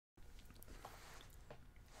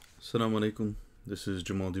Assalamu alaikum. This is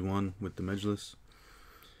Jamaal Diwan with the Majlis.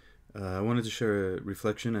 I wanted to share a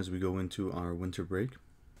reflection as we go into our winter break,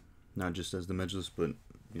 not just as the Majlis, but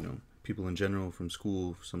people in general from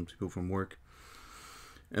school, some people from work.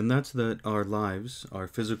 And that's that our lives, our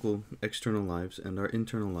physical, external lives, and our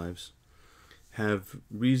internal lives have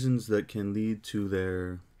reasons that can lead to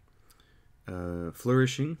their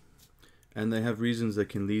flourishing, and they have reasons that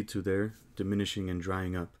can lead to their diminishing and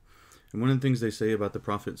drying up. And one of the things they say about the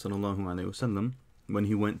Prophet ﷺ when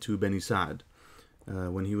he went to Bani Sa'd,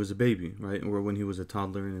 when he was a baby, right, or when he was a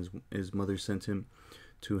toddler and his mother sent him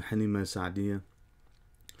to Halima Sa'diyah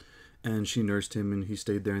and she nursed him and he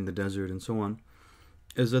stayed there in the desert and so on,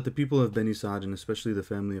 is that the people of Bani Sa'd, and especially the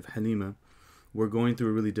family of Halima, were going through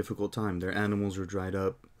a really difficult time. Their animals were dried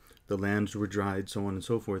up, the lands were dried, so on and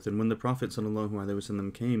so forth. And when the Prophet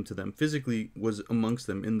ﷺ came to them, physically was amongst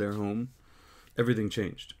them in their home, everything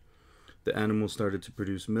changed. The animals started to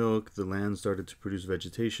produce milk, the land started to produce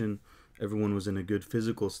vegetation, everyone was in a good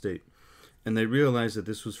physical state. And they realized that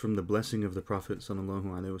this was from the blessing of the Prophet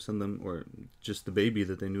ﷺ, or just the baby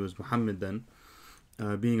that they knew as Muhammad then,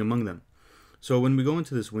 being among them. So when we go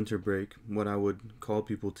into this winter break, what I would call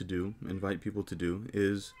people to do, invite people to do,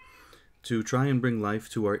 is to try and bring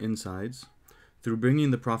life to our insides through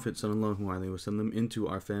bringing the Prophet ﷺ into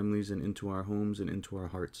our families and into our homes and into our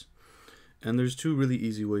hearts. And there's two really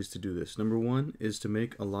easy ways to do this. Number one is to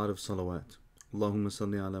make a lot of salawat. Allahumma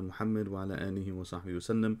salli ala Muhammad wa ala alihi wa sahbihi wa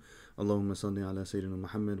sallam. Allahumma salli ala Sayyidina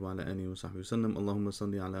Muhammad wa ala alihi wa sahbihi wa sallam. Allahumma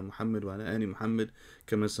salli ala Muhammad wa ala ali Muhammad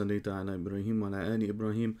kama sallaita ala Ibrahim wa ala ali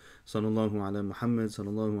Ibrahim. Sallallahu ala Muhammad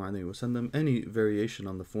sallallahu alayhi wa sallam. Any variation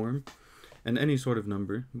on the form and any sort of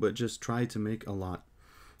number, but just try to make a lot.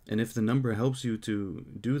 And if the number helps you to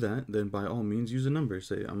do that, then by all means use a number.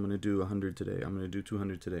 Say, I'm going to do 100 today, I'm going to do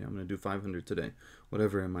 200 today, I'm going to do 500 today,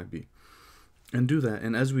 whatever it might be. And do that.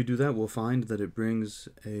 And as we do that, we'll find that it brings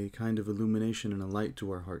a kind of illumination and a light to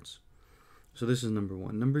our hearts. So this is number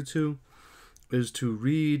one. Number two is to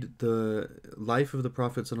read the life of the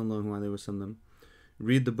Prophet ﷺ,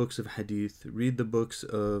 read the books of hadith, read the books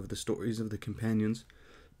of the stories of the companions.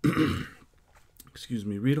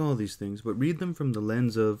 Read all these things, but read them from the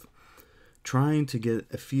lens of trying to get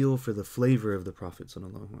a feel for the flavor of the Prophet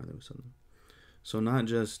ﷺ. So not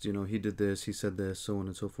just, he did this, he said this, so on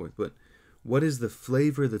and so forth, but what is the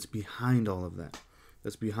flavor that's behind all of that?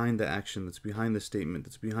 That's behind the action, that's behind the statement,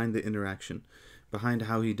 that's behind the interaction, behind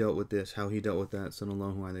how he dealt with this, how he dealt with that,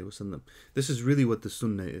 sallallahu alaihi wasallam. This is really what the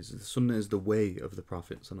sunnah is. The sunnah is the way of the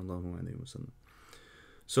Prophet, sallallahu alaihi wasallam.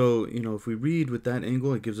 So, if we read with that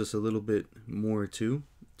angle, it gives us a little bit more to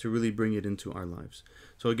really bring it into our lives.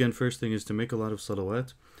 So again, first thing is to make a lot of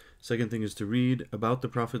salawat. Second thing is to read about the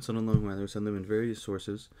Prophet ﷺ in various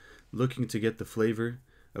sources, looking to get the flavor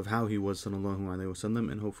of how he was ﷺ,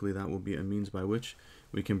 and hopefully that will be a means by which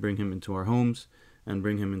we can bring him into our homes and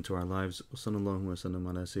bring him into our lives. Sallallahu wa sallam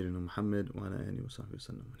ala Sayyidina Muhammad wa ala alihi wa sahbihi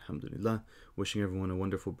wa sallam. Alhamdulillah. Wishing everyone a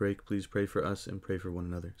wonderful break. Please pray for us and pray for one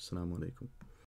another. Assalamu alaikum.